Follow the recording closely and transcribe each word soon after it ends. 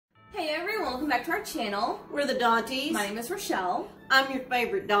and welcome back to our channel. We're the Dawnties. My name is Rochelle. I'm your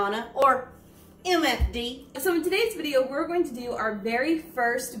favorite Donna, or MFD. So in today's video, we're going to do our very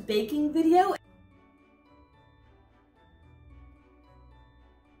first baking video.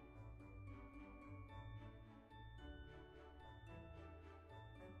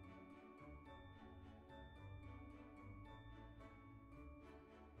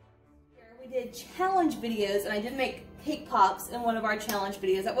 We did challenge videos, and I did make cake pops in one of our challenge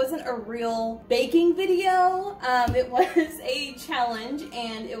videos. That wasn't a real baking video. It was a challenge,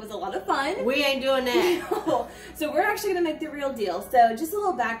 and it was a lot of fun. We ain't doing that. No. So we're actually gonna make the real deal. So just a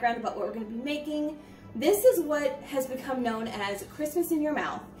little background about what we're gonna be making. This is what has become known as Christmas in your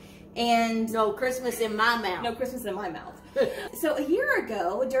mouth. And no Christmas in my mouth. No Christmas in my mouth. So a year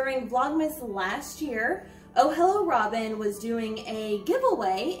ago, during Vlogmas last year, Oh Hello Robin was doing a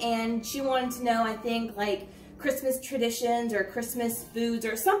giveaway, and she wanted to know, I think, like Christmas traditions or Christmas foods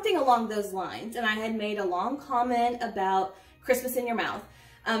or something along those lines. And I had made a long comment about Christmas in your mouth.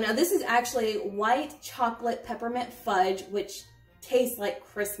 Now this is actually white chocolate peppermint fudge, which tastes like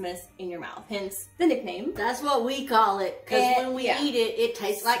Christmas in your mouth, hence the nickname. That's what we call it, because when we eat it, it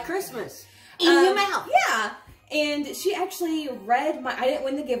tastes like Christmas in your mouth. Yeah. And she actually read my, I didn't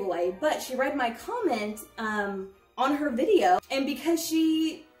win the giveaway, but she read my comment on her video. And because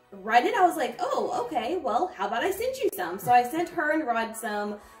she read it, I was like, oh, okay, well, how about I send you some? So I sent her and Rod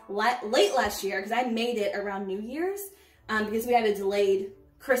some late last year, because I made it around New Year's, because we had a delayed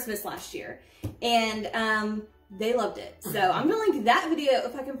Christmas last year. And they loved it. So I'm gonna link that video,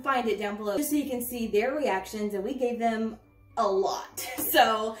 if I can find it, down below, just so you can see their reactions, and we gave them a lot.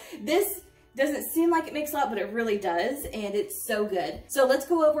 So this doesn't seem like it makes a lot, but it really does, and it's so good. So let's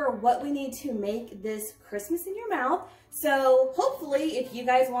go over what we need to make this Christmas in your mouth. So hopefully, if you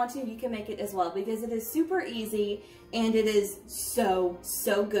guys want to, you can make it as well, because it is super easy, and it is so,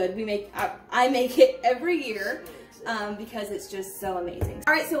 so good. I make it every year, because it's just so amazing.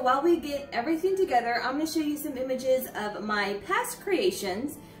 All right, so while we get everything together, I'm gonna show you some images of my past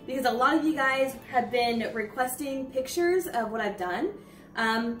creations, because a lot of you guys have been requesting pictures of what I've done.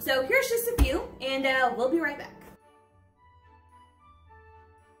 So here's just a few, and we'll be right back.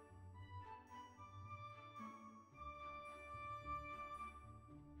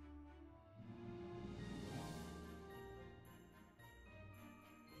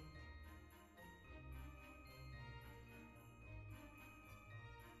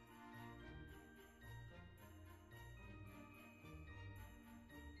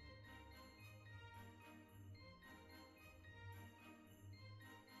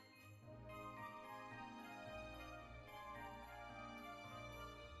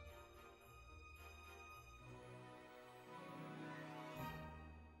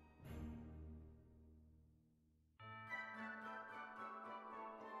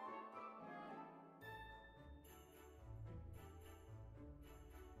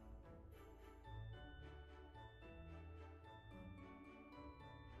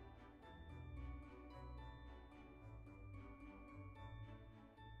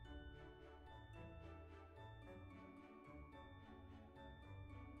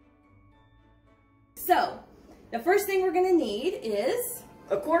 So, the first thing we're gonna need is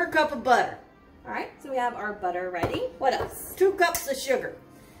a 1/4 cup of butter. All right, so we have our butter ready. What else? 2 cups of sugar.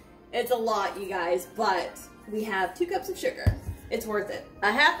 It's a lot, you guys, but we have 2 cups of sugar. It's worth it.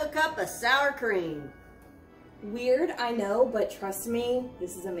 A 1/2 cup of sour cream. Weird, I know, but trust me,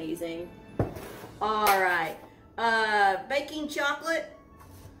 this is amazing. All right, baking chocolate.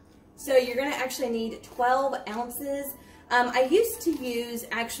 So you're gonna actually need 12 ounces. I used to use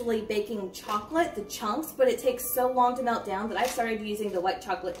actually baking chocolate, the chunks, but it takes so long to melt down that I started using the white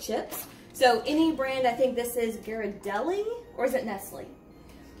chocolate chips. So any brand, I think this is Ghirardelli, or is it Nestle?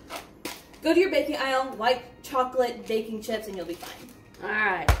 Go to your baking aisle, white chocolate baking chips, and you'll be fine. All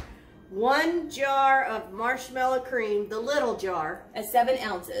right, 1 jar of marshmallow cream, the little jar. At 7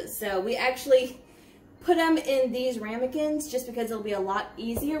 ounces. So we actually put them in these ramekins just because it'll be a lot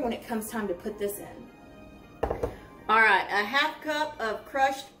easier when it comes time to put this in. All right, a 1/2 cup of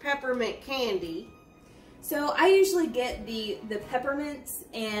crushed peppermint candy. So I usually get the peppermints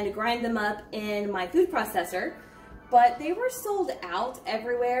and grind them up in my food processor, but they were sold out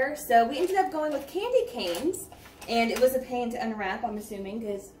everywhere. So we ended up going with candy canes, and it was a pain to unwrap, I'm assuming,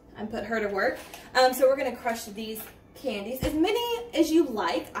 because I put her to work. So we're gonna crush these candies, as many as you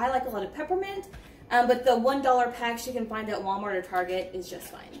like. I like a lot of peppermint, but the $1 packs you can find at Walmart or Target is just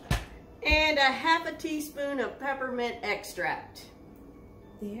fine. And a 1/2 teaspoon of peppermint extract.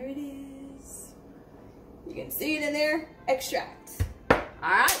 There it is. You can see it in there, extract. All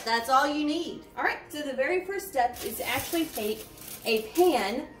right, that's all you need. All right, so the very first step is to actually take a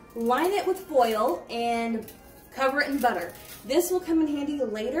pan line it with foil, and cover it in butter. This will come in handy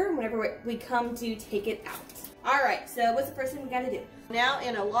later whenever we come to take it out. Alright, so what's the first thing we gotta do? Now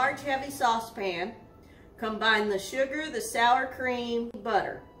in a large heavy saucepan, combine the sugar, the sour cream,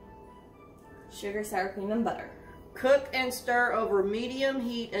 butter. Sugar, sour cream, and butter. Cook and stir over medium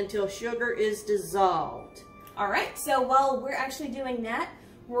heat until sugar is dissolved. Alright, so while we're actually doing that,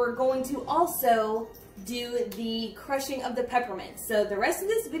 we're going to also do the crushing of the peppermint. So the rest of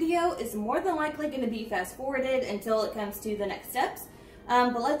this video is more than likely going to be fast forwarded until it comes to the next steps.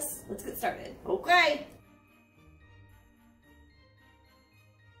 But let's get started. Okay.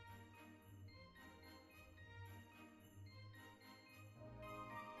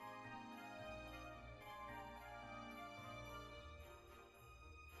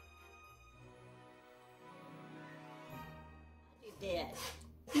 I did that.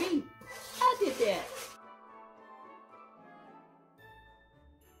 Me. I did that.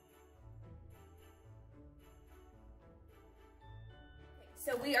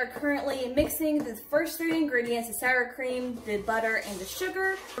 So we are currently mixing the first three ingredients, the sour cream, the butter, and the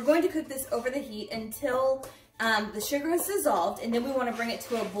sugar. We're going to cook this over the heat until the sugar is dissolved, and then we want to bring it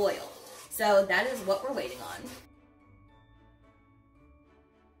to a boil. So that is what we're waiting on.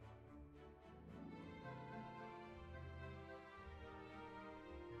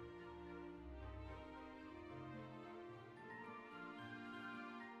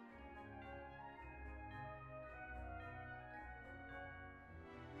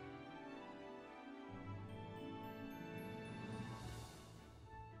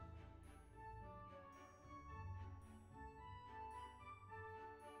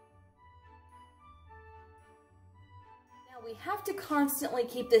 We have to constantly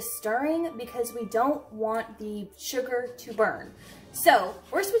keep this stirring because we don't want the sugar to burn. So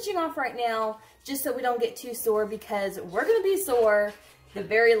we're switching off right now just so we don't get too sore, because we're going to be sore the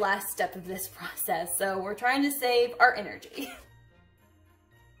very last step of this process. So we're trying to save our energy.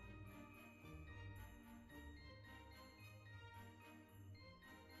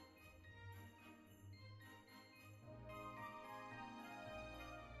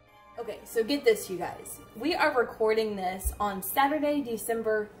 Okay, so get this, you guys. We are recording this on Saturday,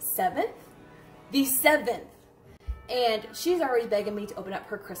 December 7th. The 7th. And she's already begging me to open up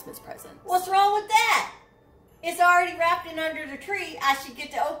her Christmas present. What's wrong with that? It's already wrapped in under the tree. I should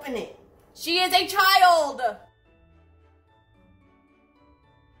get to open it. She is a child!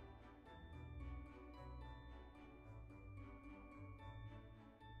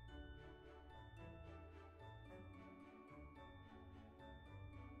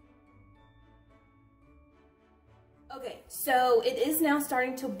 Okay, so it is now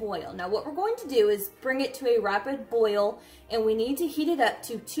starting to boil. Now what we're going to do is bring it to a rapid boil, and we need to heat it up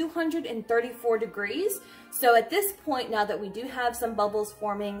to 234 degrees. So at this point, now that we do have some bubbles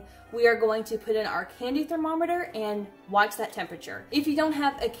forming, we are going to put in our candy thermometer and watch that temperature. If you don't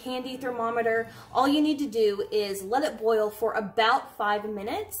have a candy thermometer, all you need to do is let it boil for about 5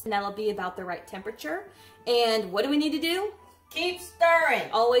 minutes, and that'll be about the right temperature. And what do we need to do? Keep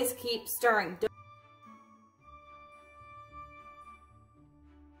stirring. Always keep stirring.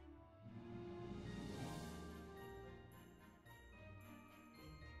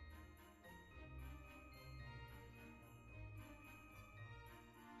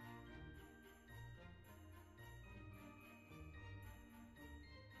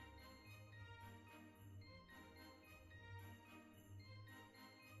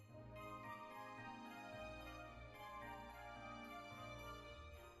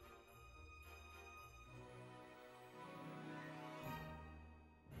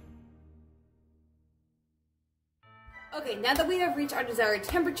 Okay, now that we have reached our desired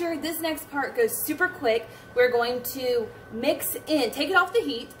temperature, this next part goes super quick. We're going to mix in, take it off the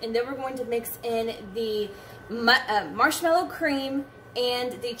heat, and then we're going to mix in the marshmallow cream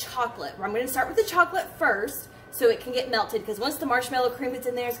and the chocolate. I'm going to start with the chocolate first so it can get melted, because once the marshmallow cream gets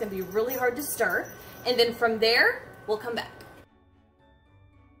in there, it's going to be really hard to stir. And then from there, we'll come back.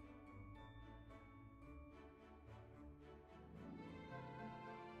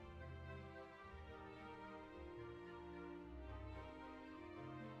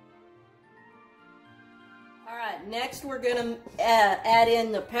 Alright, next we're going to add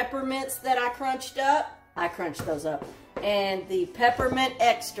in the peppermints that I crunched up. I crunched those up. And the peppermint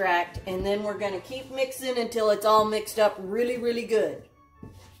extract. And then we're going to keep mixing until it's all mixed up really, really good.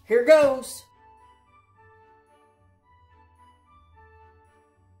 Here goes.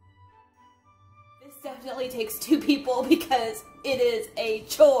 This definitely takes 2 people because it is a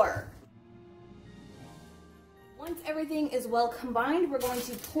chore. Once everything is well combined, we're going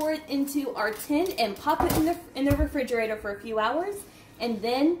to pour it into our tin and pop it in the refrigerator for a few hours. and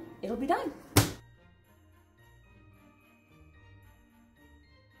then it'll be done.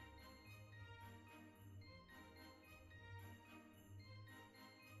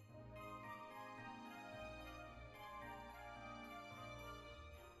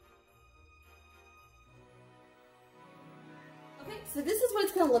 Okay, so this is what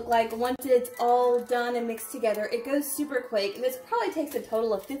it's going to look like once it's all done and mixed together. It goes super quick, and this probably takes a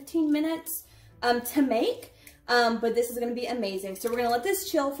total of 15 minutes to make, but this is going to be amazing. So we're going to let this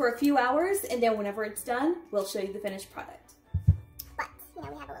chill for a few hours, and then whenever it's done, we'll show you the finished product. But, you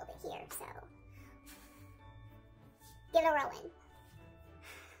know, we have a little bit here, so give it a roll in.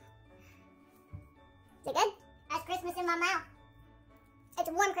 Is it good? That's Christmas in my mouth. It's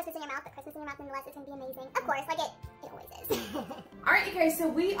warm Christmas in your mouth, but Christmas in your mouth nonetheless. It's going to be amazing. Of course, like it always is. Alright, you guys, so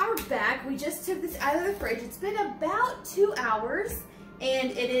we are back. We just took this out of the fridge. It's been about 2 hours, and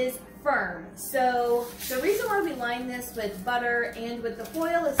it is firm. So the reason why we line this with butter and with the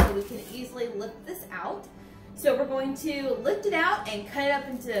foil is so we can easily lift this out. So we're going to lift it out and cut it up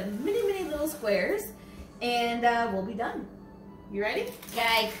into many, many little squares, and we'll be done. You ready?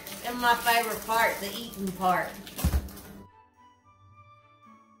 Okay, and my favorite part, the eating part.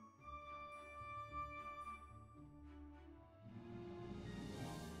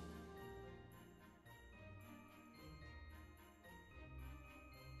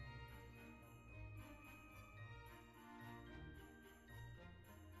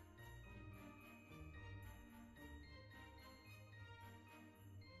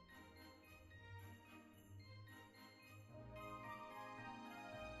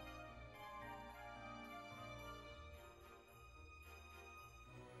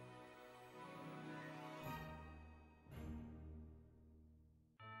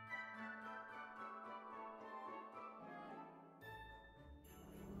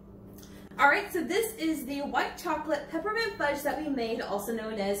 Alright, so this is the white chocolate peppermint fudge that we made, also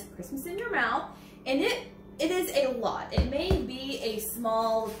known as Christmas in your mouth. And it is a lot. It may be a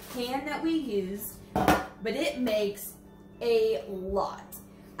small can that we used, but it makes a lot.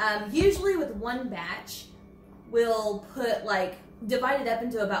 Usually with one batch, we'll put divide it up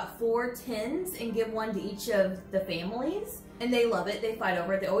into about 4 tins and give one to each of the families. And they love it, they fight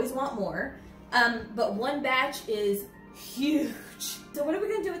over it, they always want more. But one batch is huge. So what are we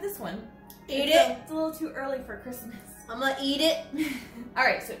gonna do with this one? Eat it. It's a little too early for Christmas. I'm gonna eat it.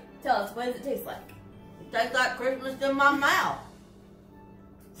 Alright, so tell us, what does it taste like? It tastes like Christmas in my mouth.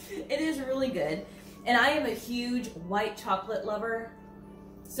 It is really good. And I am a huge white chocolate lover,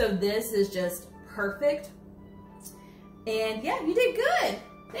 so this is just perfect. And yeah, you did good.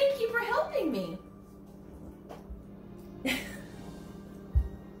 Thank you for helping me.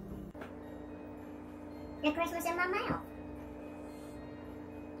 The Christmas in my mouth.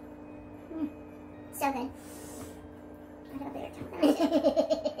 So good. I got a better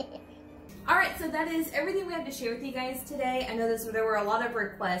chocolate. Alright, so that is everything we have to share with you guys today. I know there were a lot of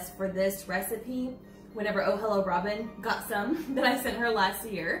requests for this recipe whenever Oh Hello Robin got some that I sent her last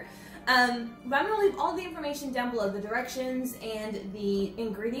year. But I'm going to leave all the information down below, the directions and the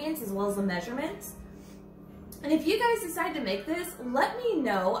ingredients as well as the measurements. And if you guys decide to make this, let me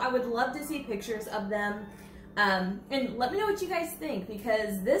know. I would love to see pictures of them. And let me know what you guys think,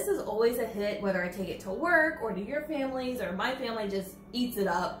 because this is always a hit, whether I take it to work or to your families or my family just eats it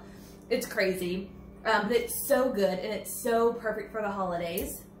up. It's crazy. But it's so good and it's so perfect for the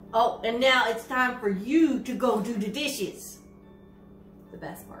holidays. Oh, and now it's time for you to go do the dishes. The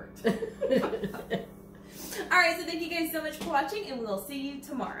best part. Alright, so thank you guys so much for watching, and we'll see you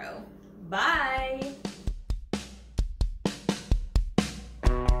tomorrow. Bye!